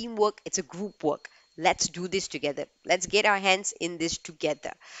always a teamwork, it's a group work. Let's do this together. Let's get our hands in this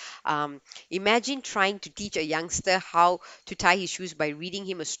together. Imagine trying to teach a youngster how to tie his shoes by reading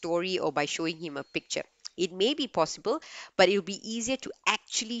him a story or by showing him a picture. It may be possible, but it will be easier to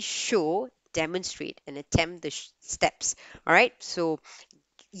actually show, demonstrate, and attempt the steps. All right. So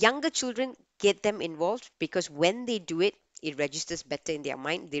younger children, get them involved, because when they do it, it registers better in their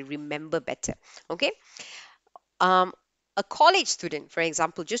mind, they remember better. Okay. um, a college student, for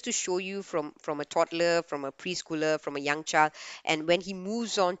example, just to show you, from a toddler, from a preschooler, from a young child, and when he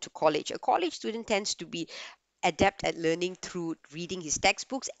moves on to college, a college student tends to be adept at learning through reading his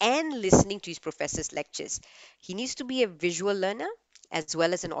textbooks and listening to his professor's lectures. He needs to be a visual learner, as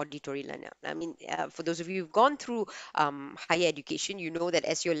well as an auditory learner. I mean, for those of you who've gone through higher education, you know that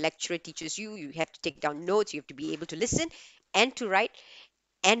as your lecturer teaches you, you have to take down notes, you have to be able to listen and to write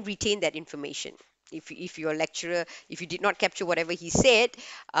and retain that information. If your lecturer, if you did not capture whatever he said,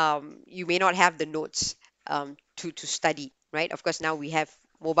 you may not have the notes to study, right? Of course, now we have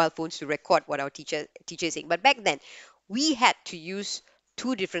mobile phones to record what our teacher is saying. But back then, we had to use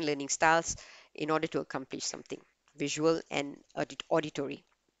two different learning styles in order to accomplish something, visual and auditory.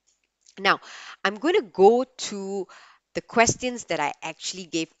 Now, I'm going to go to the questions that I actually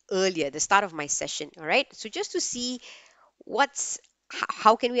gave earlier, the start of my session. All right. So just to see what's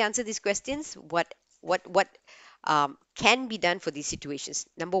how can we answer these questions, what can be done for these situations.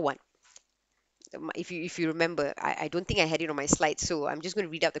 Number one, if you remember, I don't think I had it on my slides, so I'm just going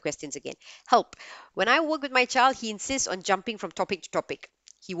to read out the questions again. Help. When I work with my child, he insists on jumping from topic to topic.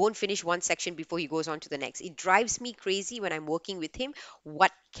 He won't finish one section before he goes on to the next. It drives me crazy when I'm working with him.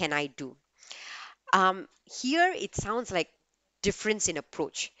 What can I do? Here it sounds like difference in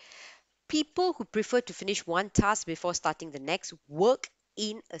approach. People who prefer to finish one task before starting the next work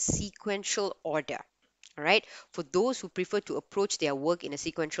in a sequential order. All right. For those who prefer to approach their work in a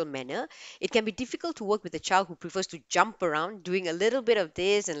sequential manner, it can be difficult to work with a child who prefers to jump around, doing a little bit of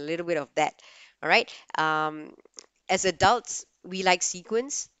this and a little bit of that. All right. As adults, we like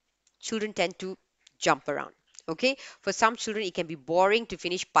sequence. Children tend to jump around. Okay. For some children, it can be boring to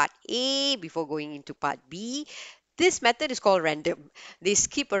finish part A before going into part B. This method is called random. They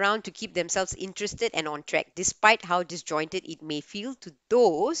skip around to keep themselves interested and on track, despite how disjointed it may feel to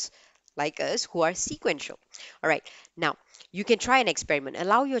those like us who are sequential. All right, now you can try an experiment.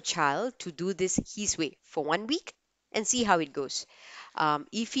 Allow your child to do this his way for 1 week and see how it goes.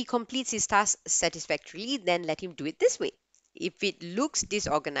 If he completes his task satisfactorily, then let him do it this way. If it looks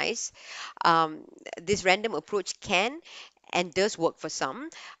disorganized, um, this random approach can and does work for some.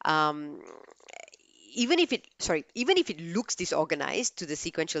 Um, even if it looks disorganized to the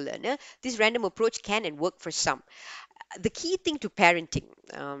sequential learner, this random approach can and work for some. The key thing to parenting,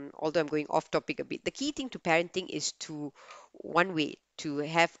 although I'm going off topic a bit, the key thing to parenting is to one way to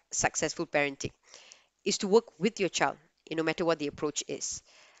have successful parenting is to work with your child, no matter what the approach is.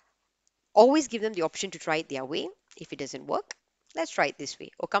 Always give them the option to try it their way. If it doesn't work, let's try it this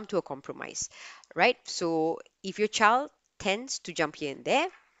way or come to a compromise, right? So if your child tends to jump here and there,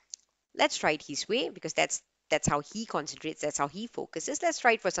 let's try it his way because that's how he concentrates, that's how he focuses. Let's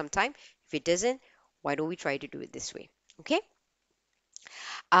try it for some time. If it doesn't, why don't we try to do it this way? Okay.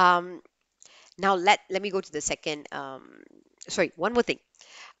 Um, Now let me go to the second. Sorry, one more thing.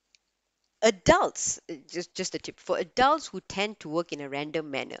 Adults, just a tip for adults who tend to work in a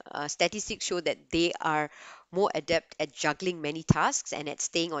random manner. Statistics show that they are more adept at juggling many tasks and at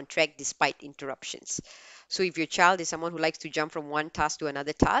staying on track despite interruptions. So if your child is someone who likes to jump from one task to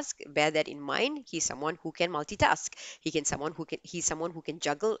another task, bear that in mind. He's someone who can multitask. He's someone who can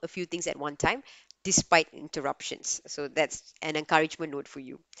juggle a few things at one time despite interruptions. So that's an encouragement note for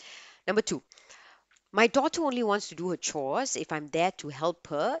you. Number two, my daughter only wants to do her chores if I'm there to help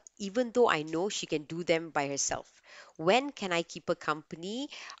her, even though I know she can do them by herself. When can I keep her company?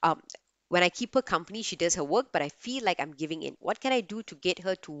 Um, when I keep her company, she does her work, but I feel like I'm giving in. What can I do to get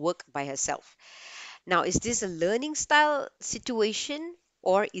her to work by herself? Now, is this a learning style situation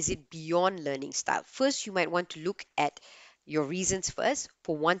or is it beyond learning style? First, you might want to look at your reasons first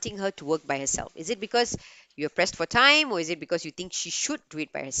for wanting her to work by herself. Is it because you're pressed for time or is it because you think she should do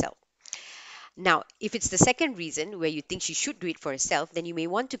it by herself? Now, if it's the second reason where you think she should do it for herself, then you may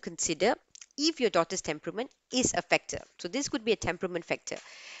want to consider if your daughter's temperament is a factor. So, this could be a temperament factor.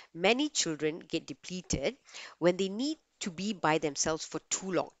 Many children get depleted when they need to be by themselves for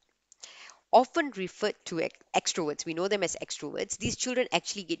too long. Often referred to extroverts, we know them as extroverts, these children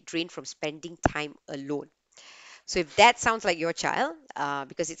actually get drained from spending time alone. So if that sounds like your child,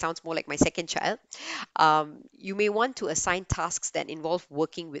 because it sounds more like my second child, you may want to assign tasks that involve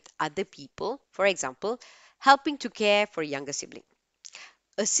working with other people. For example, helping to care for a younger sibling,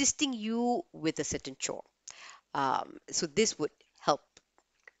 assisting you with a certain chore. So this would help.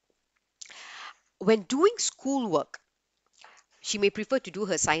 When doing schoolwork, she may prefer to do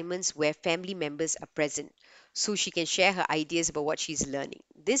her assignments where family members are present so she can share her ideas about what she's learning.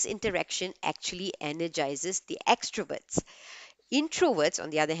 This interaction actually energizes the extroverts. Introverts, on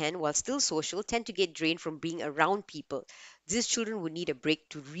the other hand, while still social, tend to get drained from being around people. These children would need a break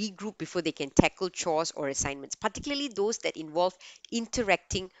to regroup before they can tackle chores or assignments, particularly those that involve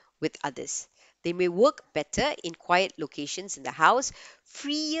interacting with others. They may work better in quiet locations in the house,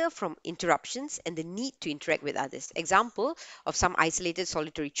 freer from interruptions and the need to interact with others. Example of some isolated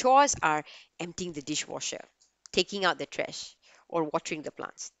solitary chores are emptying the dishwasher, taking out the trash, or watering the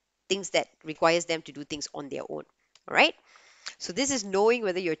plants, things that requires them to do things on their own. All right. So this is knowing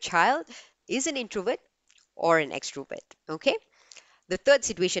whether your child is an introvert or an extrovert. Okay. The third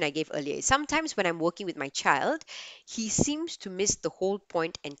situation I gave earlier is sometimes when I'm working with my child, he seems to miss the whole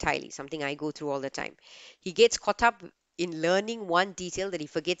point entirely, something I go through all the time. He gets caught up in learning one detail that he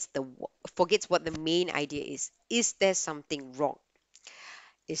forgets what the main idea is. Is there something wrong?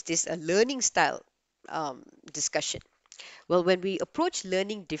 Is this a learning style discussion? Well, when we approach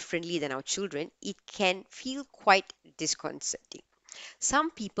learning differently than our children, it can feel quite disconcerting.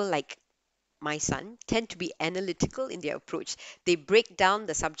 Some people, like my son, tend to be analytical in their approach. They break down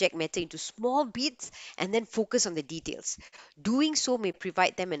the subject matter into small bits and then focus on the details. Doing so may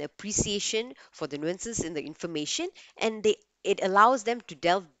provide them an appreciation for the nuances in the information, and it allows them to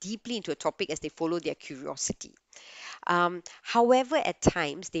delve deeply into a topic as they follow their curiosity. However, at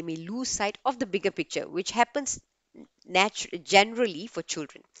times they may lose sight of the bigger picture, which happens generally for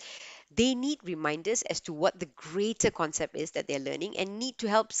children. They need reminders as to what the greater concept is that they're learning and need to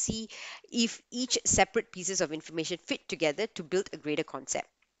help see if each separate pieces of information fit together to build a greater concept.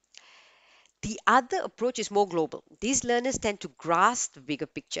 The other approach is more global. These learners tend to grasp the bigger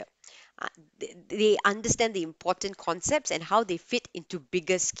picture. Uh, they understand the important concepts and how they fit into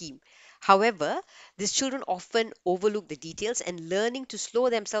bigger scheme. However, these children often overlook the details, and learning to slow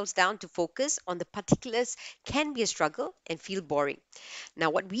themselves down to focus on the particulars can be a struggle and feel boring.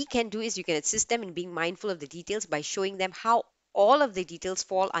 Now, what we can do is you can assist them in being mindful of the details by showing them how all of the details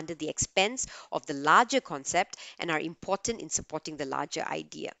fall under the expense of the larger concept and are important in supporting the larger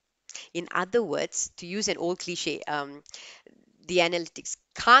idea. In other words, to use an old cliche, the analytics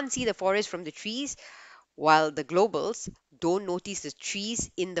can't see the forest from the trees, while the globals don't notice the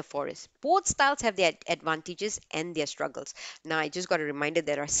trees in the forest. Both styles have their advantages and their struggles. Now, I just got a reminder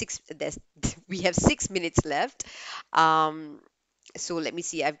we have 6 minutes left. So let me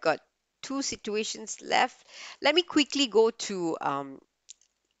see. I've got two situations left. Let me quickly go to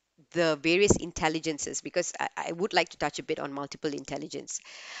the various intelligences because I would like to touch a bit on multiple intelligence.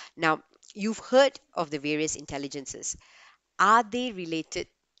 Now, you've heard of the various intelligences. Are they related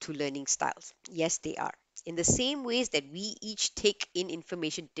to learning styles? Yes, they are. In the same ways that we each take in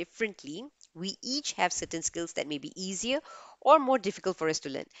information differently, we each have certain skills that may be easier or more difficult for us to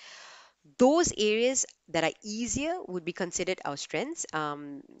learn. Those areas that are easier would be considered our strengths.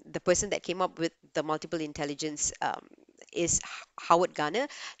 The person that came up with the multiple intelligence is Howard Gardner.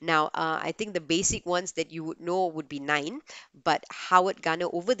 Now, I think the basic ones that you would know would be nine, but Howard Gardner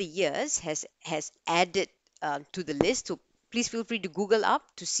over the years has added to the list. So please feel free to Google up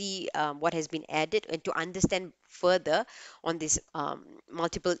to see what has been added and to understand further on this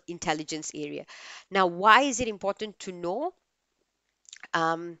multiple intelligence area. Now, why is it important to know?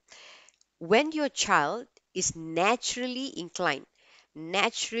 Um, when your child is naturally inclined,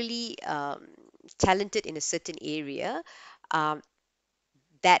 naturally talented in a certain area, um,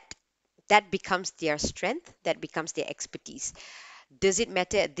 that that becomes their strength, that becomes their expertise. Does it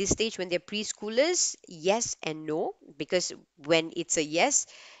matter at this stage when they're preschoolers? Yes and no, because when it's a yes,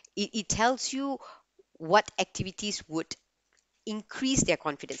 it tells you what activities would increase their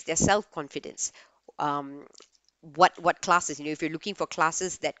confidence, their self-confidence. Um, what classes, if you're looking for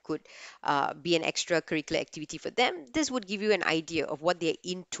classes that could be an extracurricular activity for them, this would give you an idea of what they're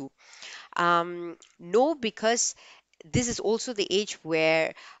into. No, because this is also the age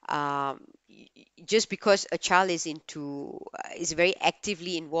where just because a child is very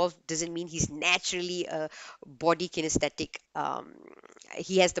actively involved doesn't mean he's naturally a body kinesthetic.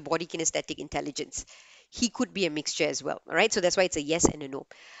 He has the body kinesthetic intelligence. He could be a mixture as well. All right, so that's why it's a yes and a no.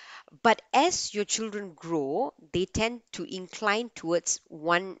 But as your children grow, they tend to incline towards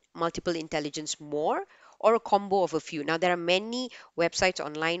one multiple intelligence more or a combo of a few. Now, there are many websites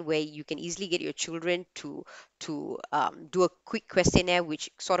online where you can easily get your children to do a quick questionnaire which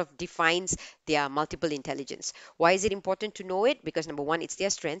sort of defines their multiple intelligence. Why is it important to know it? Because number one, it's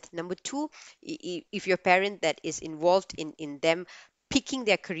their strength. Number two, if you're a parent that is involved in them picking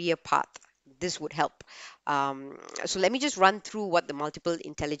their career path, this would help. So let me just run through what the multiple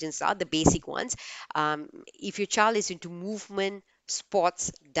intelligence are, the basic ones. If your child is into movement,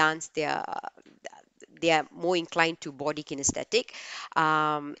 sports, dance, they are more inclined to body kinesthetic.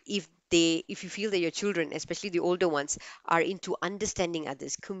 If you feel that your children, especially the older ones, are into understanding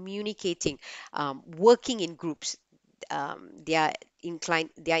others, communicating, working in groups, their incline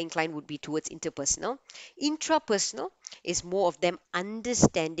would be towards interpersonal. Intrapersonal is more of them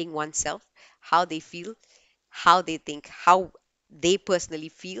understanding oneself, how they feel, how they think, how they personally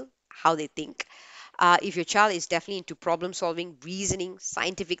feel, how they think. If your child is definitely into problem solving, reasoning,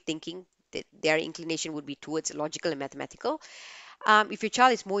 scientific thinking, their inclination would be towards logical and mathematical. If your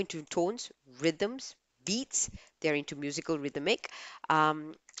child is more into tones, rhythms, beats, they're into musical rhythmic.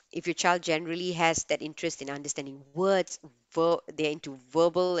 Um, if your child generally has that interest in understanding words, they're into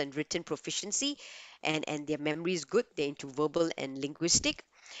verbal and written proficiency, and their memory is good, they're into verbal and linguistic.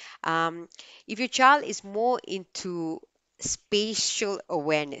 Um, if your child is more into spatial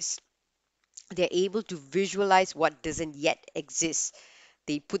awareness, they're able to visualize what doesn't yet exist.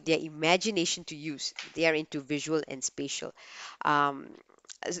 They put their imagination to use. They are into visual and spatial. Um,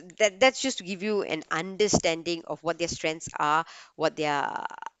 that's just to give you an understanding of what their strengths are, what their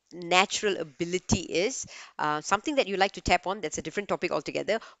natural ability is. Something that you like to tap on, that's a different topic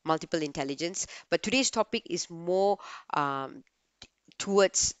altogether, multiple intelligence. But today's topic is more um,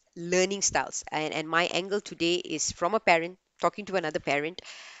 towards learning styles. And my angle today is from a parent talking to another parent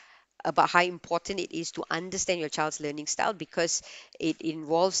about how important it is to understand your child's learning style, because it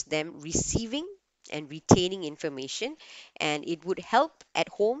involves them receiving and retaining information, and it would help at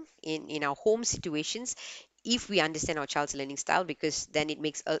home in our home situations if we understand our child's learning style, because then it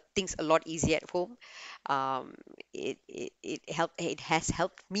makes things a lot easier at home. It has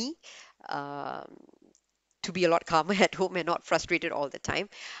helped me um, to be a lot calmer at home and not frustrated all the time.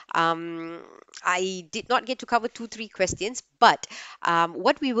 Um, I did not get to cover two, three questions, but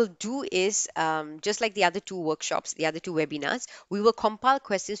what we will do is just like the other two workshops, the other two webinars, we will compile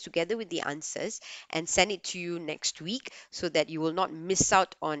questions together with the answers and send it to you next week so that you will not miss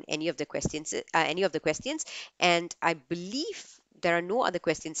out on any of the questions. And I believe there are no other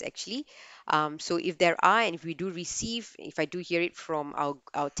questions actually. So if there are, and if we do receive, if I do hear it from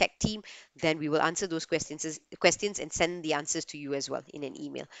our tech team, then we will answer those questions and send the answers to you as well in an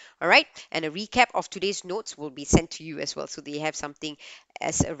email. All right. And a recap of today's notes will be sent to you as well, so they have something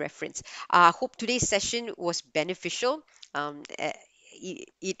as a reference. I hope today's session was beneficial.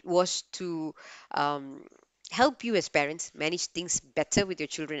 It was to um, help you as parents manage things better with your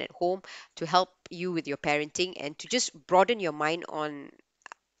children at home, to help you with your parenting, and to just broaden your mind on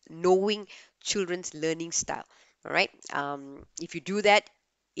knowing children's learning style. All right. If you do that,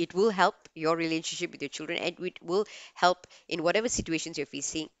 it will help your relationship with your children, and it will help in whatever situations you're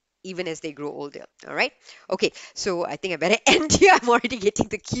facing, even as they grow older. All right. Okay. So I think I better end here. I'm already getting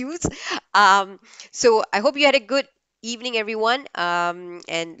the cues. Um, so I hope you had a good evening, everyone,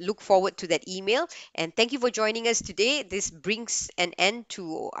 and look forward to that email. And thank you for joining us today. This brings an end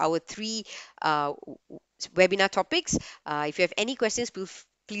to our three webinar topics. If you have any questions,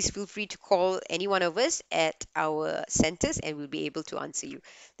 please feel free to call any one of us at our centers, and we'll be able to answer you.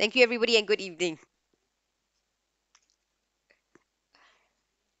 Thank you, everybody, and good evening.